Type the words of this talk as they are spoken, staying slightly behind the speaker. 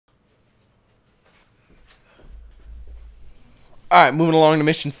Alright, moving along to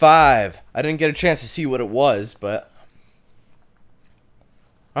mission 5. I didn't get a chance to see what it was, but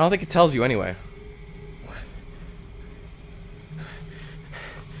I don't think it tells you anyway.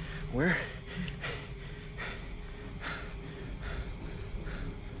 Where?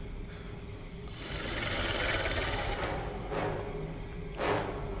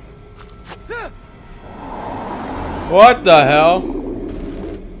 What the hell?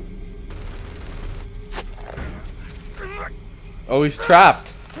 Oh, he's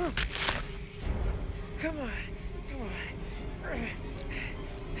trapped. Come on, come on.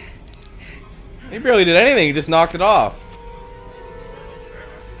 He barely did anything, he just knocked it off.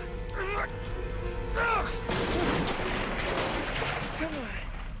 Come on,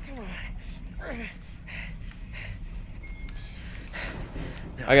 come on.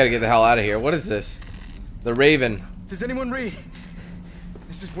 I gotta get the hell out of here. What is this? The Raven. Does anyone read?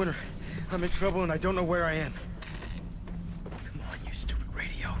 This is Winter. I'm in trouble and I don't know where I am. Come on, you stupid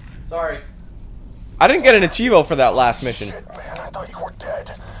radio. Sorry. I didn't get an Achievo for that last mission. Shit, man, I thought you were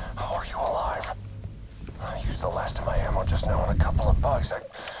dead. How are you alive? I used the last of my ammo just now on a couple of bugs.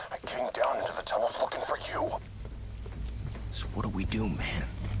 I came down into the tunnels looking for you. So what do we do, man?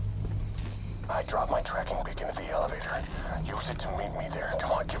 I dropped my tracking beacon at the elevator. Use it to meet me there.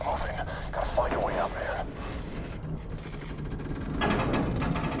 Come on, get moving. Gotta find a way out, man.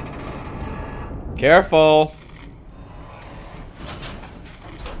 Careful.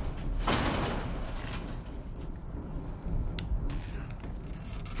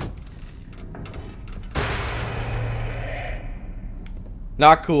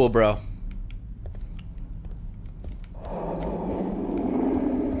 Not cool, bro.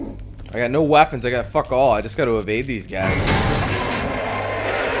 I got no weapons. I got fuck all. I just got to evade these guys.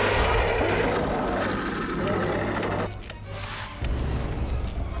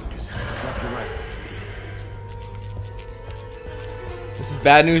 This is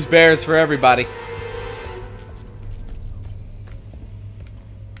bad news bears for everybody.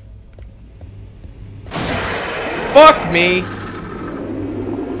 Fuck me!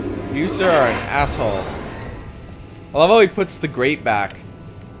 You, sir, are an asshole. I love how he puts the grate back.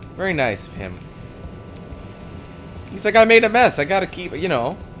 Very nice of him. He's like, I made a mess. I gotta keep, you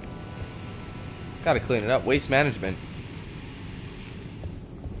know. Gotta clean it up. Waste management.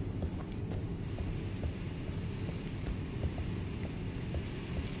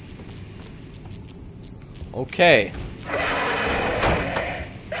 Okay.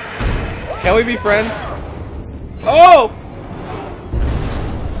 Can we be friends? Oh!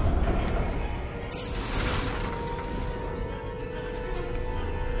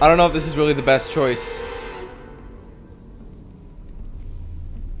 I don't know if this is really the best choice.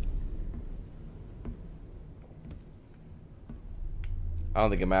 I don't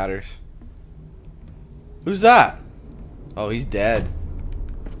think it matters. Who's that? Oh, he's dead.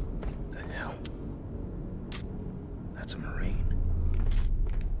 The hell? That's a Marine.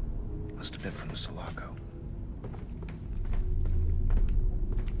 Must have been from the Sulaco.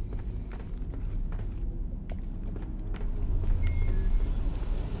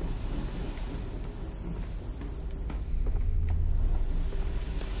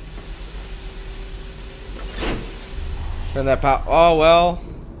 Turn that power. Oh, well.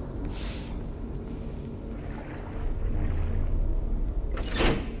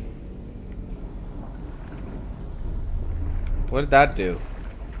 What did that do?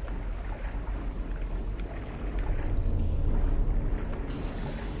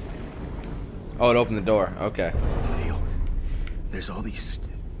 Oh, it opened the door. Okay. Neil, there's all these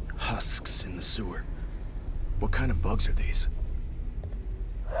husks in the sewer. What kind of bugs are these?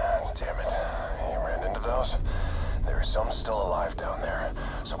 Damn it. You ran into those? There are some still alive down there,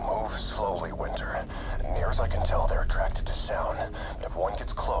 so move slowly, Winter. Near as I can tell, they're attracted to sound. But if one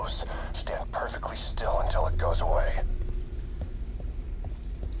gets close, stand perfectly still until it goes away.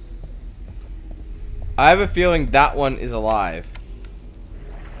 I have a feeling that one is alive.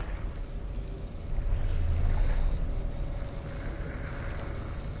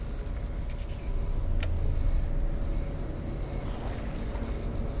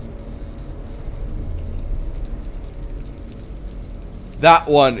 That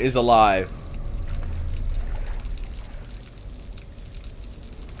one is alive.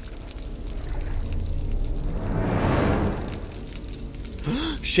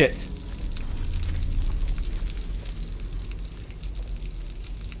 Shit.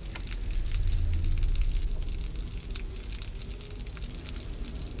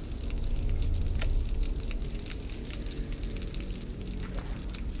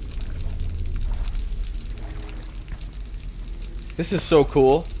 This is so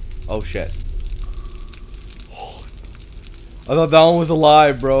cool. Oh shit. I thought that one was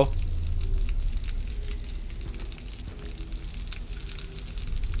alive, bro.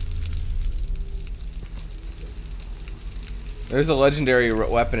 There's a legendary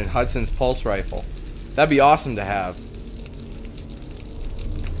weapon in Hudson's pulse rifle. That'd be awesome to have.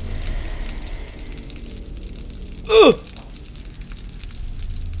 Ugh!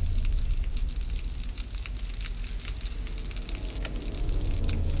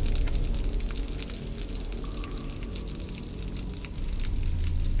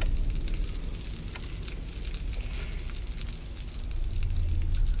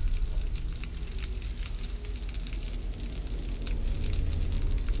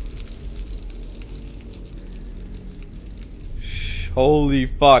 Holy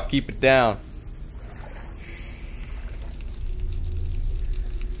fuck, keep it down.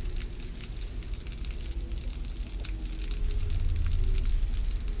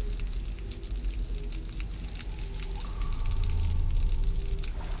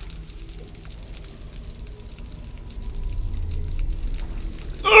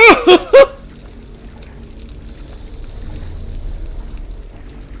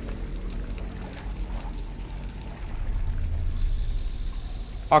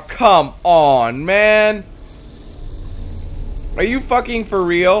 Oh, come on, man. Are you fucking for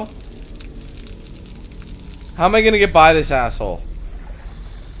real? How am I gonna get by this asshole?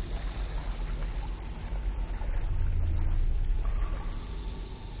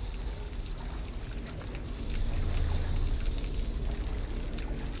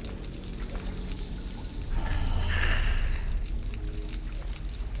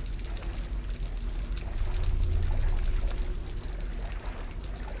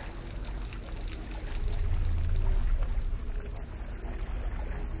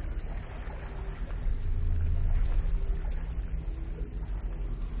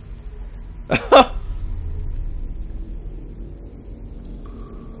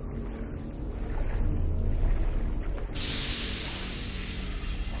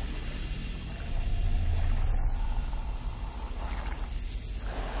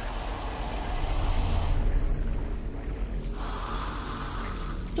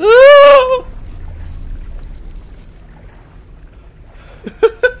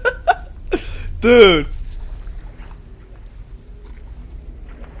 Dude.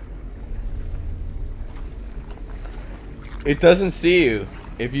 It doesn't see you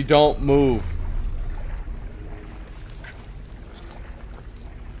if you don't move.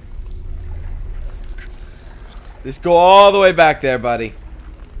 Just go all the way back there, buddy.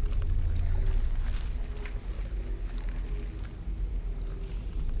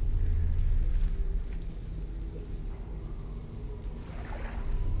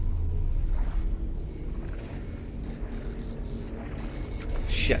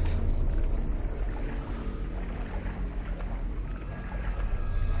 Shit.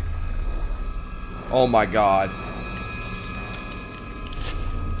 Oh my god.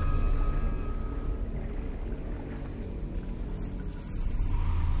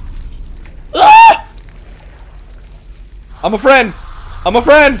 Ah! I'm a friend. I'm a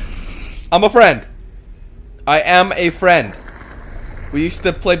friend. I'm a friend. I am a friend. We used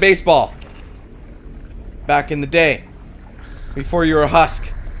to play baseball back in the day. Before you were a husk.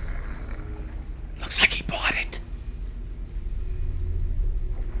 Looks like he bought it.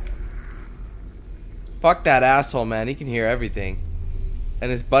 Fuck that asshole, man. He can hear everything. And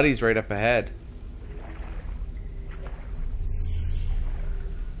his buddy's right up ahead.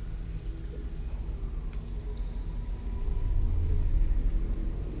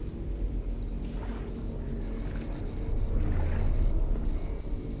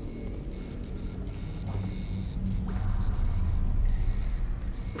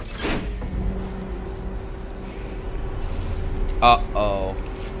 Uh-oh.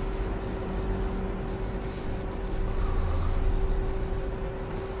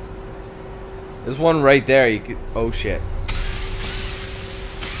 There's one right there. You could. Oh shit.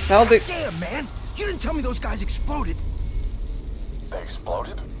 Hell, they. Damn, man! You didn't tell me those guys exploded. They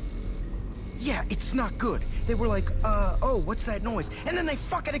exploded? Yeah, it's not good. They were like, oh, what's that noise? And then they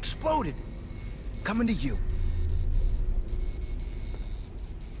fucking exploded. Coming to you.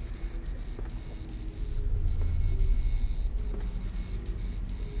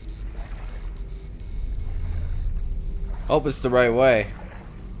 Hope it's the right way.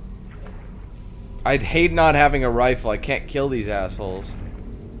 I'd hate not having a rifle. I can't kill these assholes.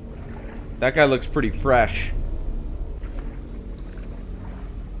 That guy looks pretty fresh.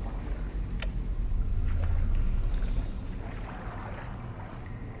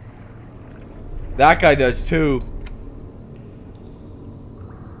 That guy does too.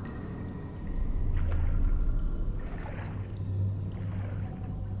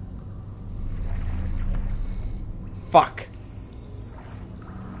 Fuck.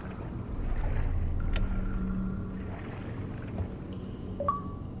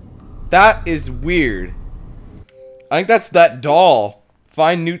 That is weird. I think that's that doll.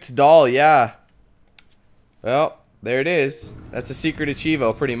 Find Newt's doll, yeah. Well, there it is. That's a secret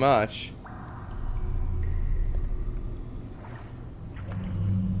achievo, pretty much.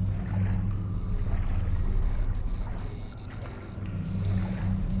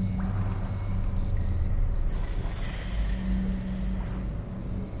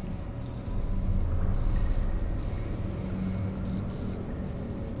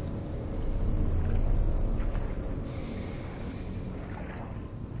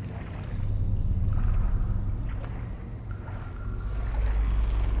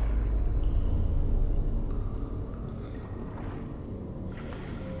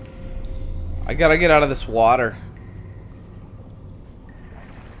 I gotta get out of this water.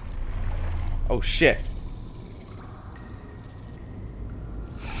 Oh shit.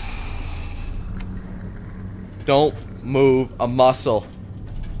 Don't move a muscle.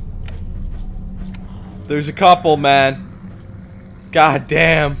 There's a couple, man. God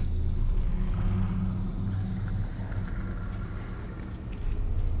damn.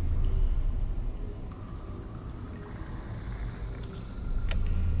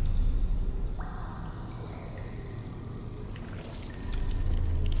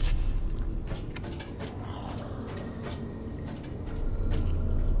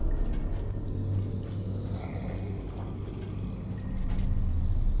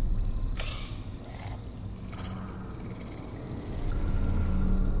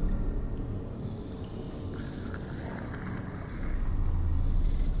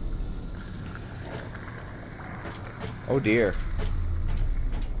 Oh dear.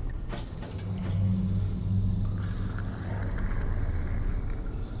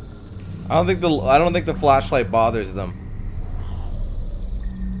 I don't think the flashlight bothers them.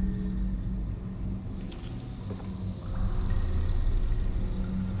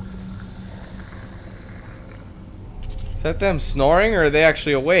 Is that them snoring or are they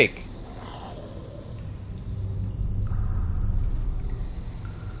actually awake?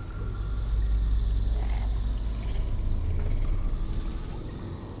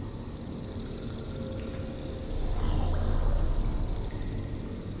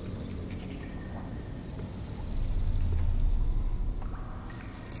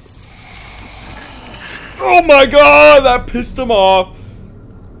 Oh my god, that pissed him off.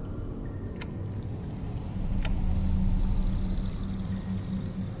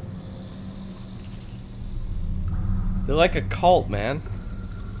 They're like a cult, man.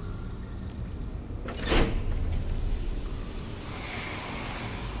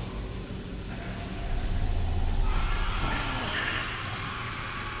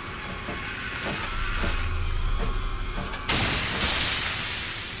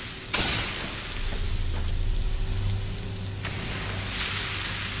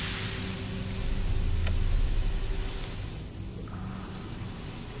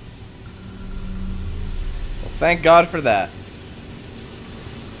 Thank God for that.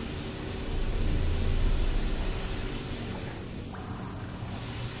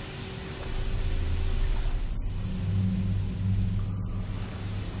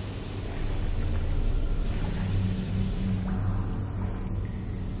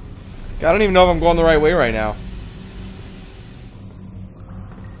 I don't even know if I'm going the right way right now.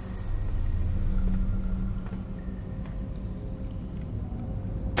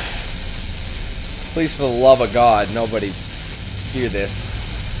 Please, for the love of God, nobody hear this.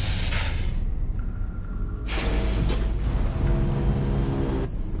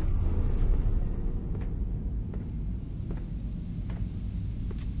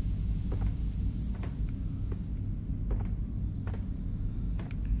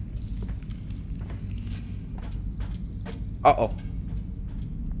 Uh-oh.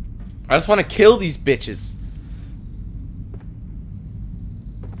 I just want to kill these bitches.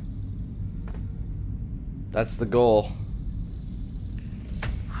 That's the goal.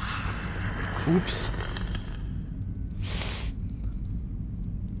 Oops.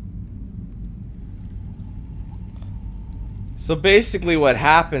 So basically what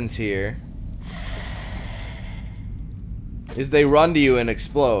happens here is they run to you and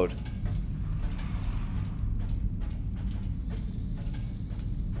explode.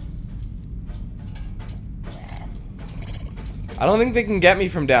 I don't think they can get me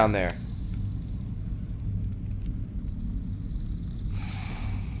from down there.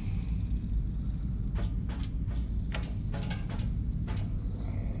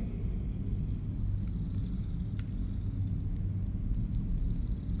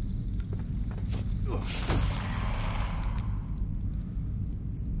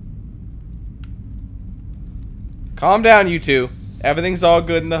 Calm down, you two. Everything's all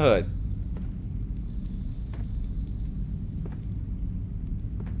good in the hood.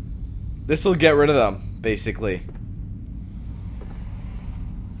 This will get rid of them, basically.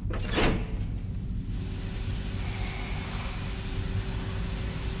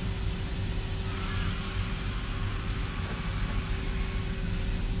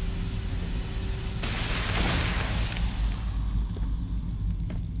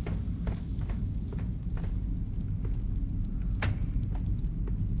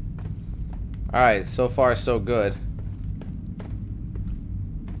 Alright, so far so good.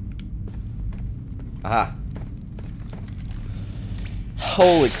 Aha.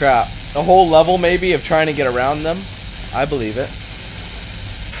 Holy crap. A whole level maybe of trying to get around them? I believe it.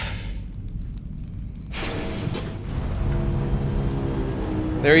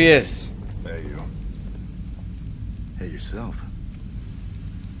 There he is. Hey, you. Hey, yourself.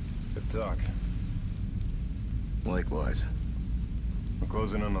 Good talk. Likewise. We're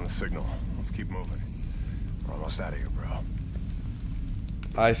closing in on the signal. Let's keep moving. We're almost out of here, bro.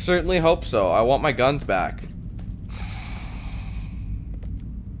 I certainly hope so. I want my guns back.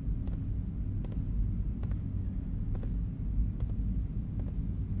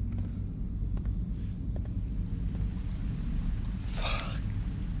 Fuck.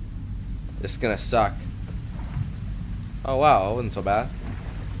 This is gonna suck. Oh wow, it wasn't so bad.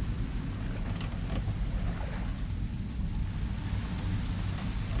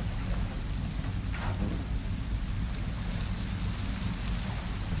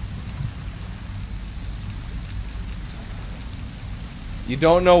 You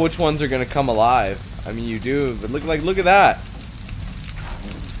don't know which ones are gonna come alive. I mean, you do, but look at that.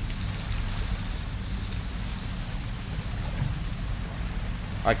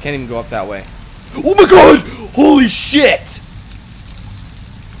 I can't even go up that way. Oh my god! Holy shit!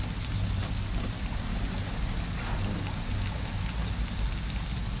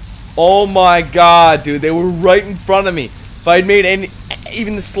 Oh my god, dude, they were right in front of me. If I had made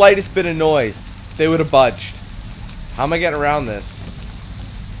even the slightest bit of noise, they would have budged. How am I getting around this?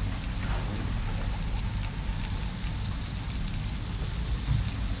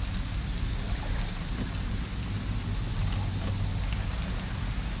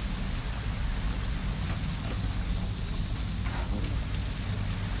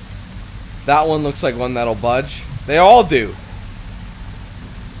 That one looks like one that'll budge. They all do.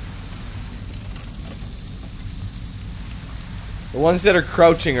 The ones that are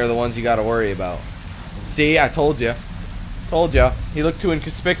crouching are the ones you gotta worry about. See, I told you. Told you. He looked too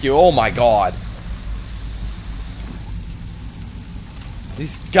inconspicuous. Oh my god.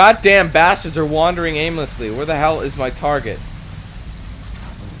 These goddamn bastards are wandering aimlessly. Where the hell is my target?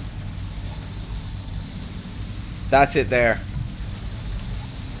 That's it there.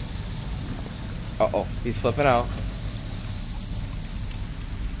 Uh-oh, he's flipping out.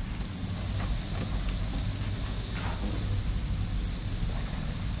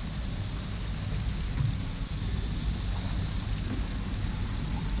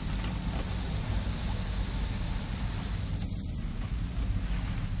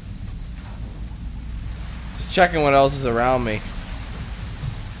 Just checking what else is around me.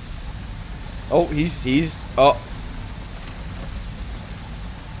 Oh, he's oh.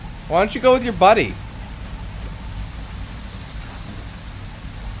 Why don't you go with your buddy?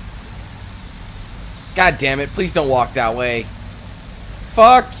 God damn it, please don't walk that way.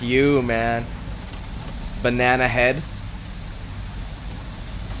 Fuck you, man. Banana head.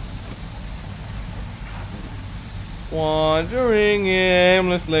 Wandering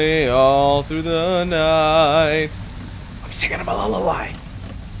aimlessly all through the night. I'm singing him a lullaby.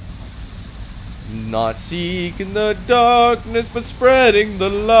 Not seeking the darkness, but spreading the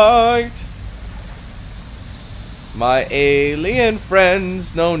light. My alien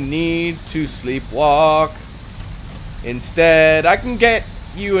friends, no need to sleepwalk. Instead, I can get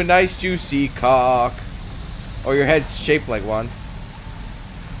you a nice juicy cock. Or your head's shaped like one.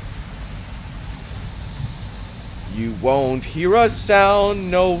 You won't hear a sound,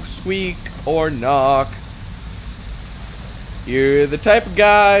 no squeak or knock. You're the type of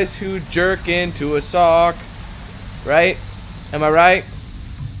guys who jerk into a sock. Right? Am I right?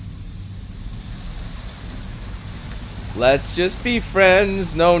 Let's just be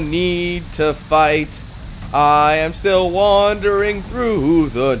friends, no need to fight. I am still wandering through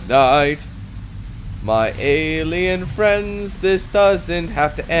the night. My alien friends, this doesn't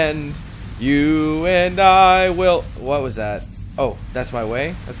have to end. You and I will... What was that? Oh, that's my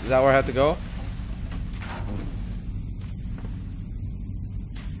way? Is that where I have to go?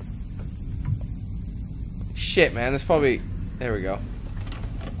 Shit, man. That's probably... There we go.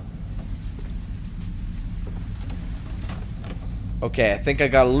 Okay, I think I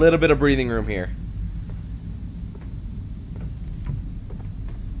got a little bit of breathing room here.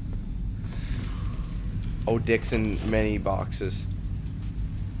 Oh, Dixon many boxes.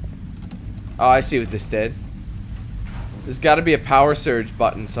 Oh, I see what this did. There's got to be a power surge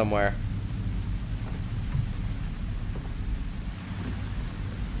button somewhere.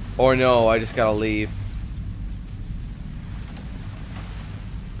 Or no, I just gotta leave.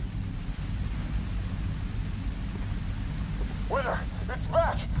 Winter, it's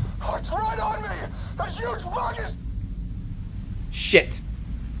back! Oh, it's right on me! That huge bug is... Shit!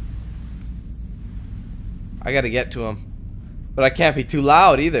 I gotta get to him. But I can't be too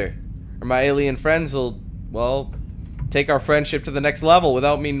loud either. Or my alien friends will, well, take our friendship to the next level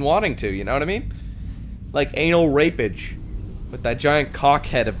without me wanting to, you know what I mean? Like anal rapage. With that giant cock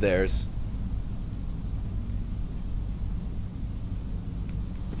head of theirs.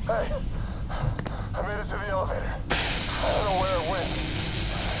 Hey, I made it to the elevator. I don't know where it went.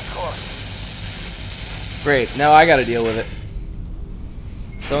 It's close. Great, now I gotta deal with it.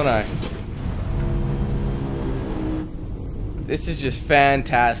 Don't I? This is just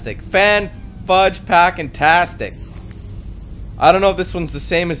fantastic. Fan-fudge-packin-tastic. I don't know if this one's the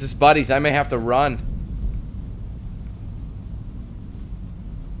same as his buddies. I may have to run.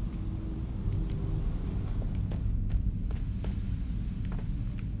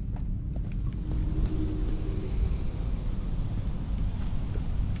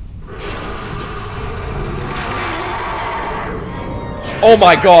 Oh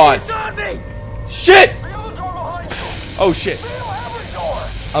my god! It's on me! Shit! Seal the door behind you! Oh shit. Seal every door!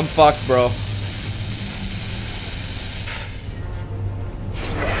 I'm fucked, bro.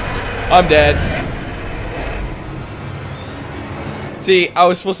 I'm dead. See, I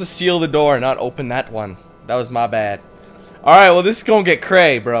was supposed to seal the door, not open that one. That was my bad. Alright, well this is gonna get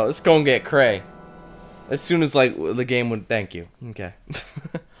cray, bro. This is gonna get cray. As soon as, like, the game would... Thank you. Okay.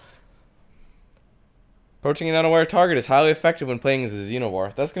 Approaching an unaware target is highly effective when playing as a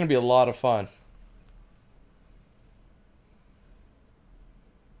Xenomorph. That's going to be a lot of fun.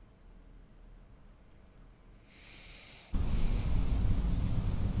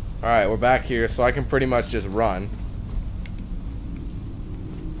 Alright, we're back here, so I can pretty much just run.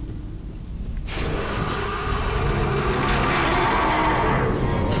 It's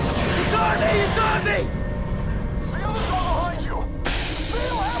on me! It's on me! Seal the door behind you!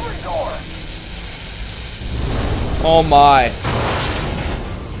 Seal every door! Oh my.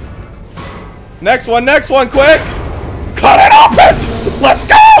 Next one, quick! Cut it open! Let's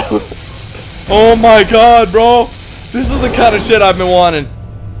go! Oh my god, bro. This is the kind of shit I've been wanting.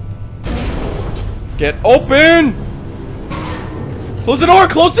 Get open! Close the door!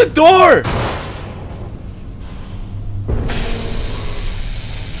 Close the door!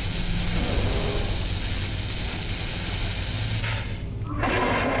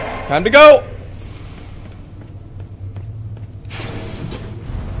 Time to go!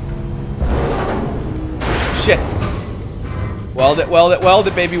 Shit. Weld it,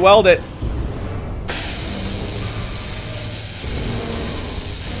 baby, weld it.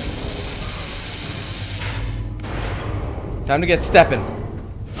 Time to get stepping.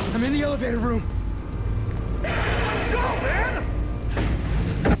 I'm in the elevator room. Go, man!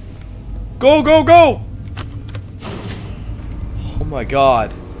 Go, go, go! Oh my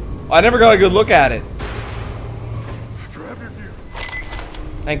god. I never got a good look at it.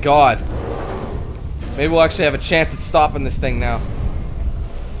 Thank god. Maybe we'll actually have a chance at stopping this thing now.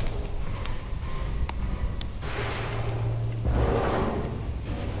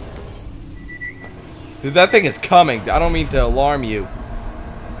 Dude, that thing is coming. I don't mean to alarm you.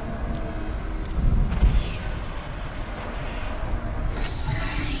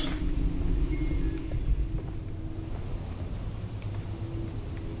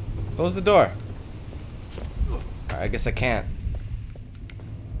 Close the door. I guess I can't.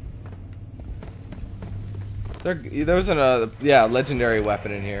 There was a yeah, legendary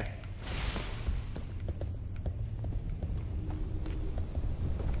weapon in here.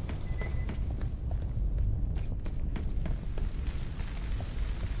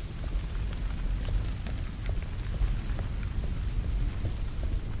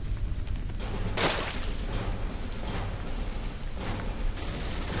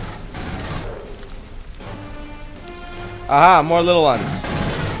 Aha, more little ones.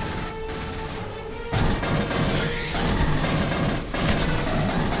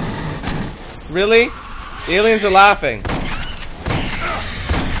 Really? The aliens are laughing.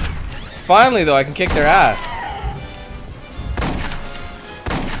 Finally, though, I can kick their ass.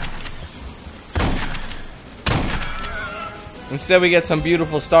 Instead, we get some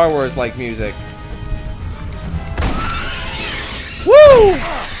beautiful Star Wars-like music. Woo!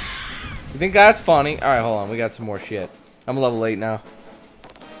 You think that's funny? Alright, hold on. We got some more shit. I'm level 8 now.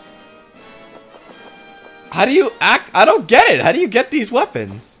 How do you act? I don't get it. How do you get these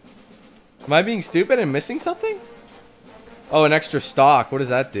weapons? Am I being stupid and missing something? Oh, an extra stock. What does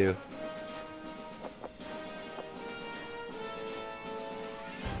that do?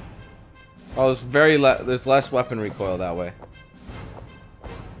 Oh, there's less weapon recoil that way.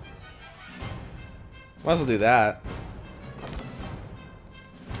 Might as well do that.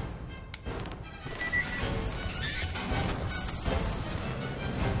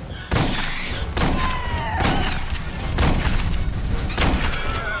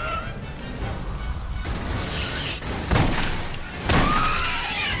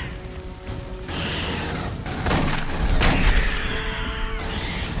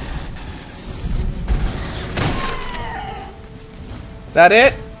 That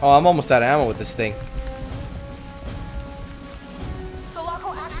it? Oh, I'm almost out of ammo with this thing.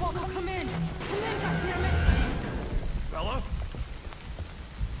 Sulaco actual, come in. Come in, goddammit. Bella?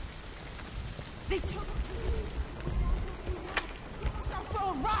 They took... Stop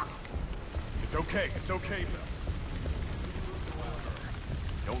throwing rocks! It's okay, Bella.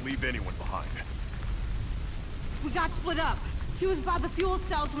 Don't leave anyone behind. We got split up. She was by the fuel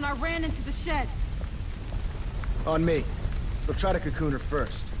cells when I ran into the shed. On me. They'll try to cocoon her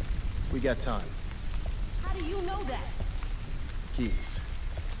first. We got time. How do you know that? Keys.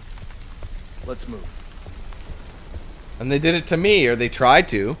 Let's move. And they did it to me, or they tried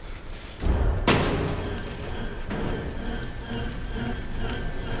to.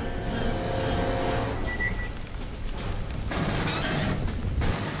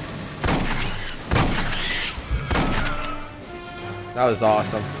 That was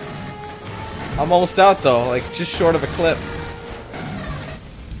awesome. I'm almost out though, like just short of a clip.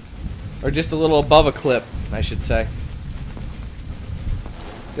 Or just a little above a clip, I should say.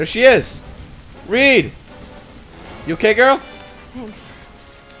 There she is! Reed! You okay, girl? Thanks.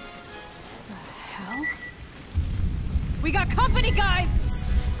 The hell? We got company, guys!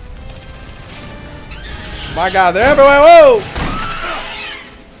 My god, they're everywhere! Whoa!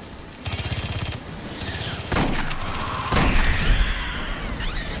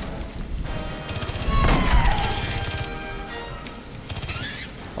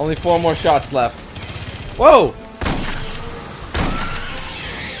 Only 4 more shots left. Whoa!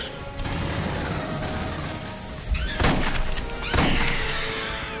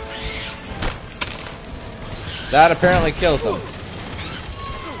 That apparently kills him.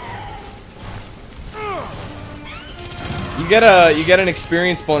 You get an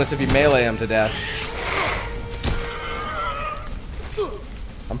experience bonus if you melee him to death.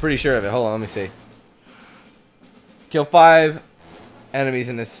 I'm pretty sure of it. Hold on, let me see. Kill 5 enemies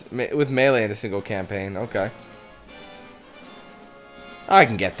in this with melee in a single campaign. Okay, I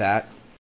can get that.